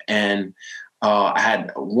team. And I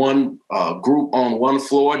had one group on one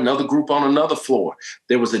floor, another group on another floor.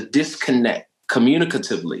 There was a disconnect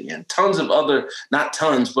communicatively, and tons of other, not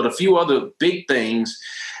tons, but a few other big things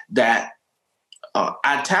that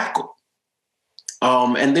I tackled.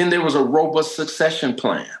 And then there was a robust succession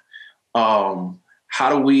plan. How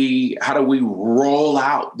do we roll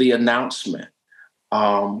out the announcement?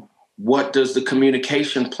 What does the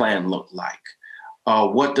communication plan look like?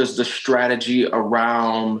 What does the strategy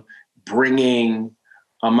around bringing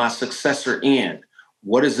my successor in?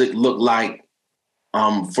 What does it look like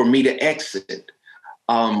for me to exit?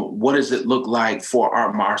 What does it look like for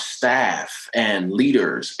our staff and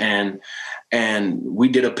leaders? And we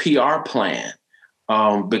did a PR plan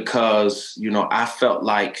because, I felt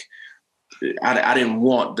like I didn't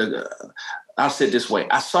want I'll say it this way.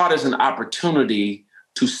 I saw it as an opportunity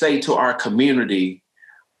to say to our community,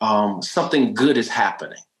 something good is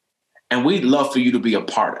happening, and we'd love for you to be a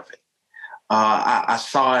part of it. I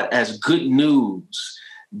saw it as good news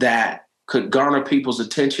that could garner people's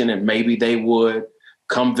attention, and maybe they would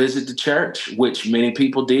come visit the church, which many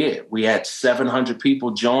people did. We had 700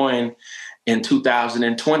 people join in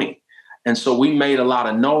 2020. And so we made a lot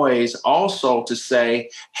of noise also to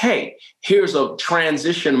say, hey, here's a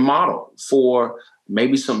transition model for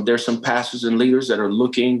maybe there's some pastors and leaders that are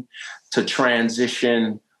looking to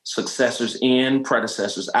transition successors in,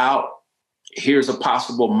 predecessors out. Here's a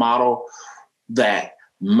possible model that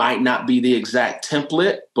might not be the exact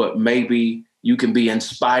template, but maybe you can be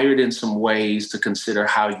inspired in some ways to consider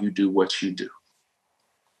how you do what you do.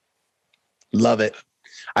 Love it.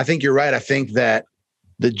 I think you're right. I think that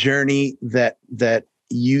the journey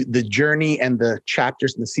the journey and the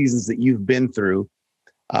chapters and the seasons that you've been through,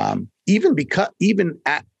 even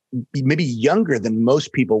at maybe younger than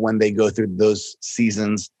most people when they go through those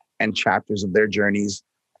seasons and chapters of their journeys,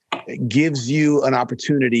 gives you an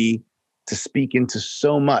opportunity to speak into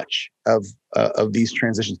so much of these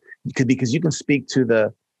transitions. Because you can speak to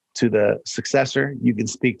the successor, you can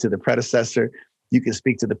speak to the predecessor, you can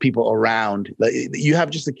speak to the people around. You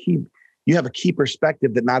have just a key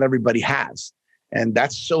perspective that not everybody has. And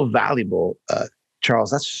that's so valuable,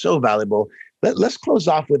 Charles. That's so valuable. Let's close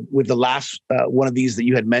off with the last one of these that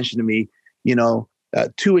you had mentioned to me,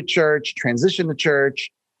 to a church, transition to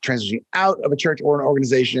church, transitioning out of a church or an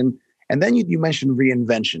organization. And then you mentioned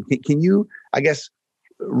reinvention. Can you, I guess,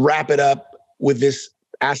 wrap it up with this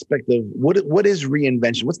aspect of what is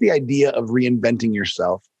reinvention? What's the idea of reinventing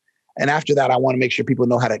yourself? And after that, I want to make sure people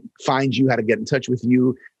know how to find you, how to get in touch with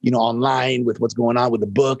you, online with what's going on with the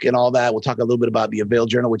book and all that. We'll talk a little bit about the AVAIL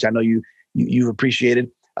Journal, which I know you've appreciated.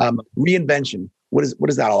 Reinvention. What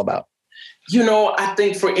is that all about? I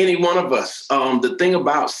think for any one of us, the thing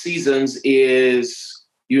about seasons is,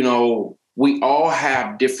 we all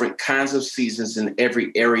have different kinds of seasons in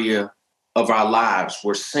every area of our lives.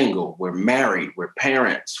 We're single, we're married, we're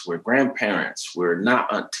parents, we're grandparents, we're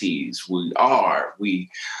not aunties, we are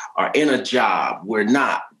in a job, we're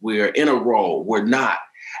not, we're in a role, we're not.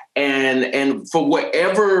 And for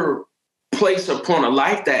whatever place or point of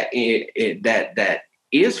life that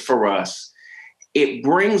is for us, it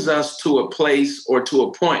brings us to a place or to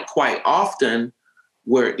a point quite often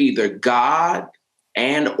where either God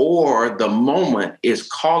and or the moment is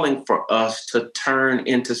calling for us to turn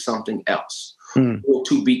into something else, or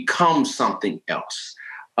to become something else,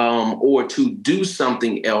 or to do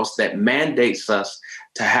something else that mandates us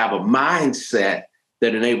to have a mindset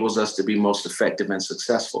that enables us to be most effective and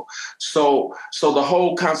successful. So the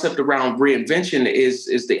whole concept around reinvention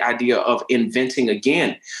is the idea of inventing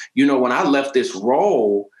again. You know, when I left this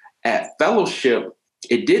role at Fellowship,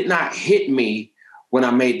 it did not hit me when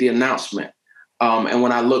I made the announcement. And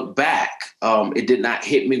when I look back, it did not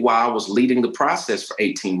hit me while I was leading the process for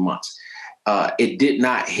 18 months. It did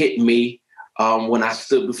not hit me when I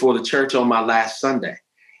stood before the church on my last Sunday.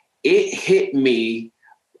 It hit me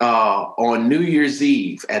on New Year's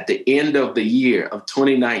Eve at the end of the year of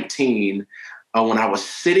 2019, when I was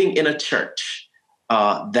sitting in a church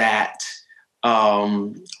that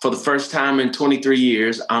for the first time in 23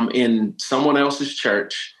 years, I'm in someone else's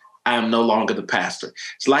church. I am no longer the pastor.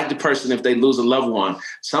 It's like the person, if they lose a loved one,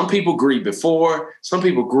 some people grieve before, some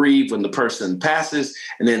people grieve when the person passes,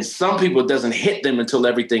 and then some people it doesn't hit them until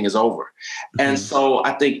everything is over. Mm-hmm. And so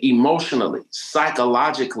I think emotionally,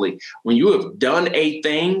 psychologically, when you have done a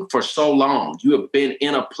thing for so long, you have been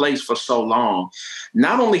in a place for so long,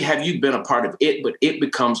 not only have you been a part of it, but it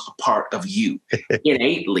becomes a part of you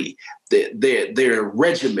innately. There are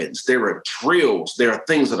regiments, there are drills, there are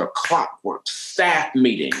things that are clockwork, staff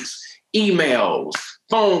meetings, emails,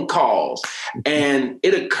 phone calls. And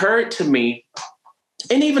it occurred to me,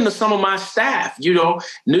 and even to some of my staff, you know,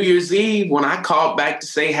 New Year's Eve, when I called back to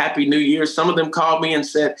say Happy New Year, some of them called me and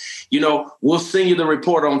said, you know, we'll send you the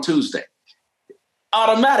report on Tuesday.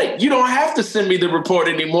 Automatic. You don't have to send me the report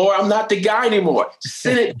anymore. I'm not the guy anymore.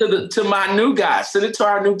 Send it to my new guy. Send it to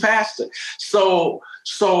our new pastor. So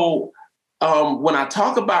when I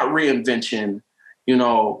talk about reinvention, you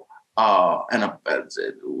know,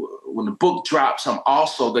 when the book drops, they're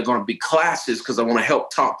going to be classes because I want to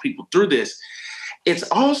help talk people through this. It's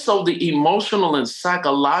also the emotional and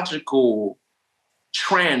psychological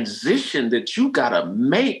transition that you got to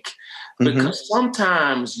make, because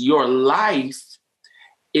sometimes your life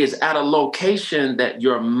is at a location that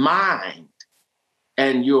your mind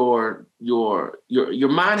and your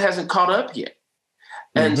mind hasn't caught up yet.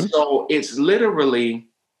 And so it's literally,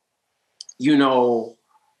 you know,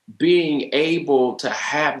 being able to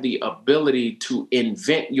have the ability to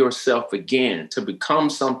invent yourself again, to become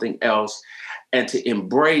something else, and to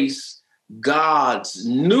embrace God's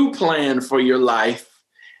new plan for your life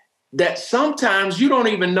that sometimes you don't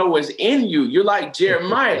even know is in you. You're like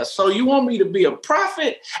Jeremiah. So you want me to be a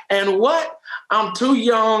prophet? And what? I'm too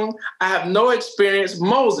young. I have no experience.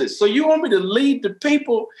 Moses. So you want me to lead the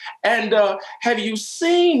people? And have you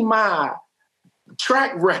seen my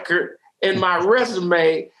track record and my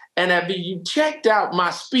resume? And have you checked out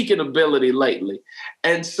my speaking ability lately?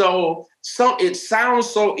 And so it sounds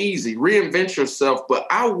so easy, reinvent yourself. But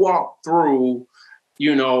I walk through,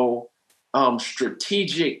 you know,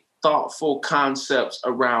 strategic, thoughtful concepts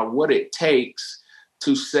around what it takes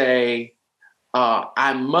to say,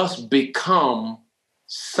 I must become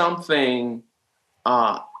something,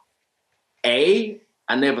 A,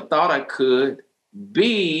 I never thought I could,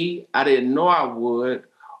 B, I didn't know I would,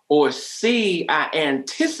 or C, I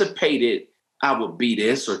anticipated I would be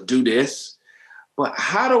this or do this. But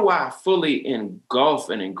how do I fully engulf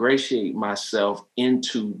and ingratiate myself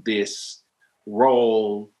into this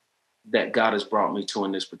role that God has brought me to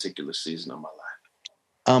in this particular season of my life?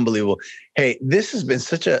 Unbelievable. Hey, this has been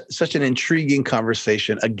such an intriguing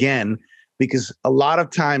conversation again, because a lot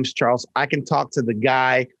of times, Charles, I can talk to the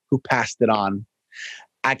guy who passed it on.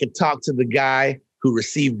 I could talk to the guy who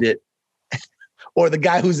received it or the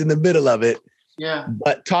guy who's in the middle of it. Yeah.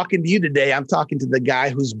 But talking to you today, I'm talking to the guy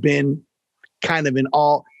who's been kind of in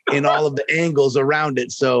all of the angles around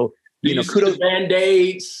it. So, you know, kudos. The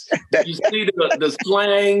Band-Aids, you see the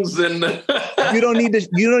slangs and you don't need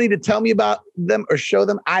to tell me about them or show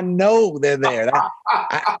them. I know they're there.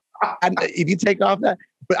 If you take off that,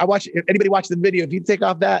 but if anybody watch the video, if you take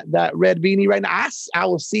off that red beanie right now, I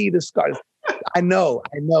will see the scars. I know.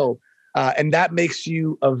 And that makes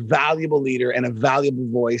you a valuable leader and a valuable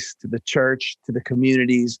voice to the church, to the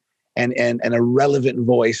communities, and a relevant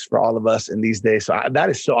voice for all of us in these days. So that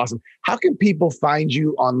is so awesome. How can people find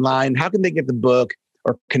you online? How can they get the book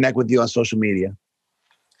or connect with you on social media?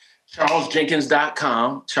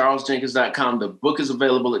 CharlesJenkins.com. CharlesJenkins.com. The book is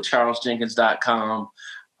available at CharlesJenkins.com.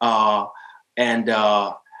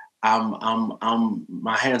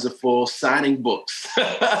 my hands are full signing books.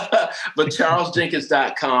 But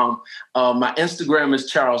CharlesJenkins.com. My Instagram is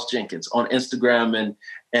Charles Jenkins on Instagram.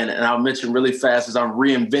 And I'll mention really fast as I'm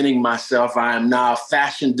reinventing myself. I am now a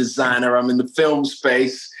fashion designer. I'm in the film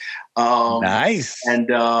space. Nice.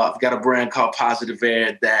 And I've got a brand called Positive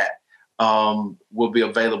Air that will be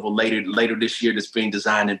available later this year, that's being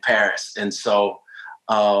designed in Paris. And so,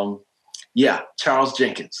 Charles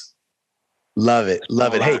Jenkins. Love it.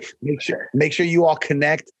 Love it. Hey, make sure you all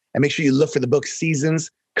connect and make sure you look for the book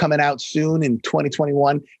Seasons coming out soon in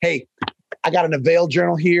 2021. Hey, I got an AVAIL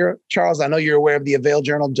journal here. Charles, I know you're aware of the AVAIL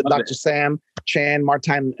journal. Dr. Sam, Chan,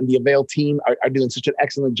 Martine, and the AVAIL team are doing such an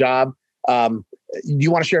excellent job. Do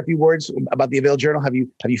you want to share a few words about the AVAIL journal? Have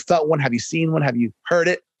you felt one? Have you seen one? Have you heard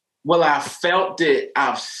it? Well, I felt it.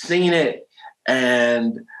 I've seen it.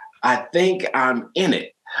 And I think I'm in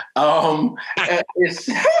it.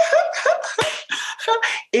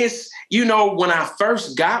 It's when I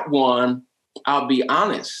first got one, I'll be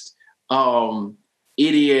honest, it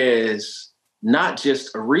is not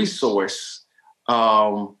just a resource,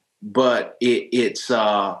 but it's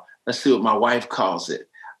let's see what my wife calls it.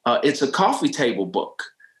 It's a coffee table book.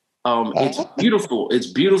 It's beautiful. It's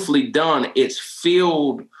beautifully done. It's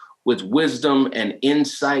filled with wisdom and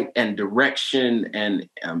insight and direction and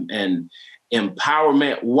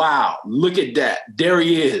empowerment. Wow. Look at that. There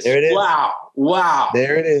he is. There it is. Wow.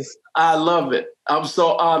 There it is. I love it. I'm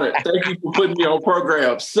so honored. Thank you for putting me on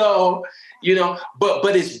program. So,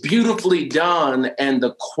 but it's beautifully done. And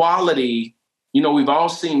the quality, we've all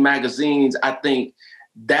seen magazines. I think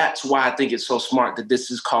that's why I think it's so smart that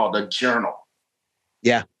this is called a journal.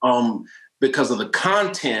 Yeah. Because of the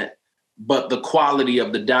content, but the quality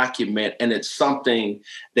of the document. And it's something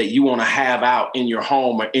that you want to have out in your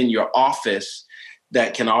home or in your office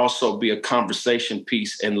that can also be a conversation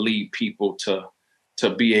piece and lead people to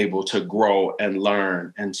be able to grow and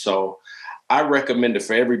learn. And so I recommend it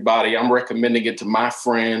for everybody. I'm recommending it to my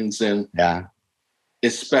friends, and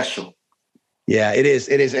it's special. Yeah, it is.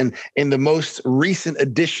 It is. And in the most recent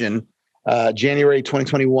edition, January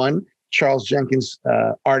 2021, Charles Jenkins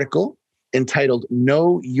article entitled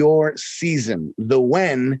 "Know Your Season. The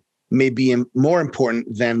When May Be More Important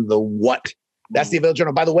Than the What." That's the AVAIL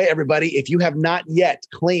Journal. By the way, everybody, if you have not yet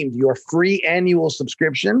claimed your free annual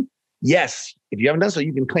subscription, yes, if you haven't done so,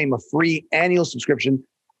 you can claim a free annual subscription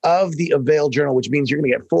of the AVAIL Journal, which means you're going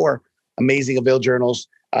to get 4 amazing AVAIL journals.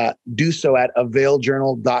 Do so at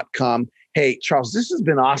availjournal.com. Hey, Charles, this has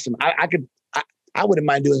been awesome. I wouldn't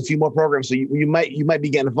mind doing a few more programs. So you might be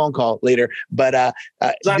getting a phone call later, but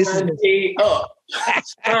this has been Sign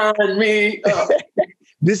me up.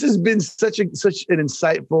 This has been such an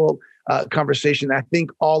insightful conversation. I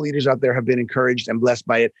think all leaders out there have been encouraged and blessed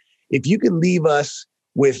by it. If you can leave us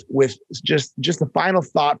with just a final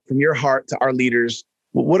thought from your heart to our leaders,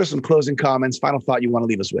 what are some closing comments, final thought you want to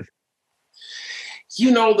leave us with?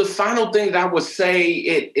 The final thing that I would say,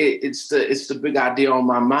 it's the big idea on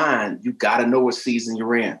my mind. You got to know what season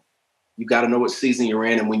you're in. You got to know what season you're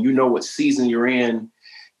in. And when you know what season you're in,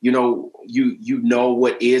 you know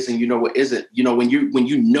what is and you know what isn't. When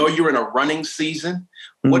you know you're in a running season,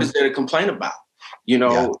 what is there to complain about?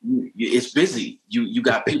 It's busy. You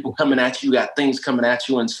got people coming at you, you got things coming at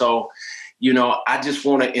you. And so, I just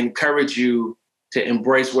want to encourage you to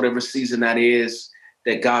embrace whatever season that is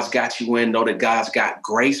that God's got you in. Know that God's got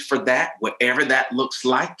grace for that, whatever that looks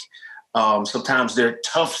like. Sometimes there are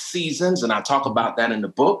tough seasons, and I talk about that in the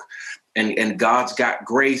book. And God's got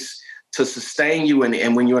grace to sustain you.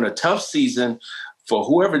 And when you're in a tough season, for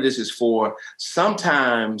whoever this is for,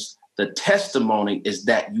 sometimes the testimony is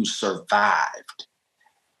that you survived.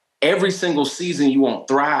 Every single season you won't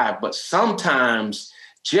thrive, but sometimes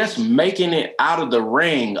just making it out of the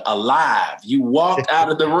ring alive, you walked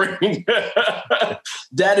out of the ring.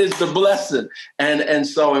 That is the blessing. And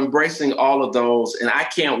so embracing all of those. And I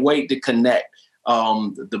can't wait to connect.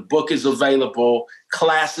 The book is available.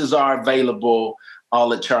 Classes are available,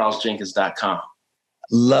 all at charlesjenkins.com.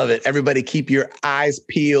 Love it. Everybody keep your eyes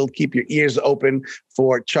peeled, keep your ears open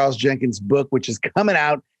for Charles Jenkins' book, which is coming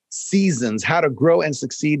out, Seasons, How to Grow and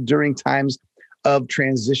Succeed During Times of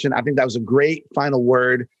Transition. I think that was a great final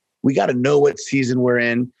word. We got to know what season we're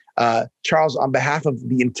in. Charles, on behalf of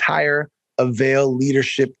the entire AVAIL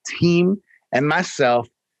leadership team and myself,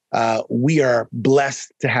 we are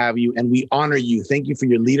blessed to have you and we honor you. Thank you for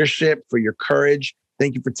your leadership, for your courage.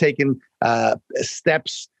 Thank you for taking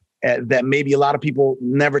steps that maybe a lot of people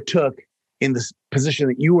never took in this position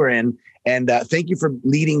that you were in. And thank you for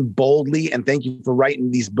leading boldly. And thank you for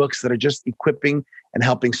writing these books that are just equipping and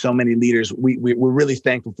helping so many leaders. We're really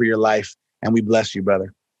thankful for your life and we bless you,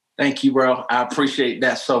 brother. Thank you, bro. I appreciate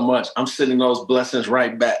that so much. I'm sending those blessings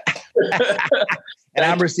right back. And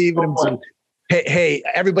I'm receiving them too. Hey,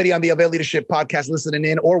 everybody on the AVAIL Leadership Podcast listening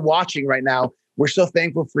in or watching right now, we're so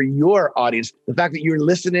thankful for your audience. The fact that you're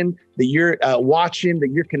listening, that you're watching,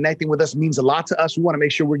 that you're connecting with us means a lot to us. We want to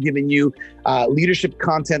make sure we're giving you leadership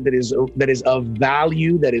content that is of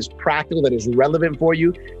value, that is practical, that is relevant for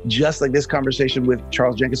you, just like this conversation with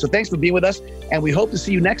Charles Jenkins. So thanks for being with us, and we hope to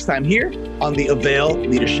see you next time here on the AVAIL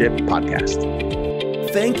Leadership Podcast.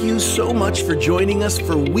 Thank you so much for joining us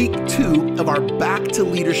for week 2 of our Back to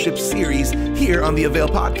Leadership series here on the AVAIL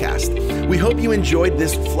Podcast. We hope you enjoyed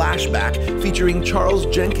this flashback featuring Charles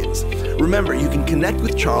Jenkins. Remember, you can connect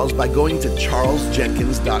with Charles by going to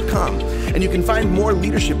charlesjenkins.com. And you can find more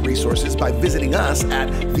leadership resources by visiting us at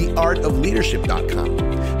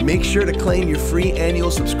theartofleadership.com. Make sure to claim your free annual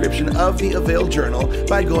subscription of the AVAIL Journal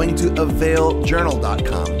by going to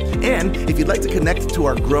availjournal.com. And if you'd like to connect to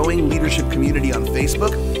our growing leadership community on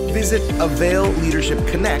Facebook, visit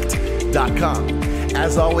availleadershipconnect.com.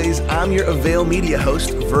 As always, I'm your AVAIL Media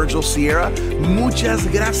host, Virgil Sierra. Muchas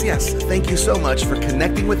gracias. Thank you so much for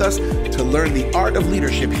connecting with us to learn the art of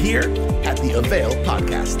leadership here at the AVAIL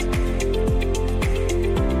Podcast.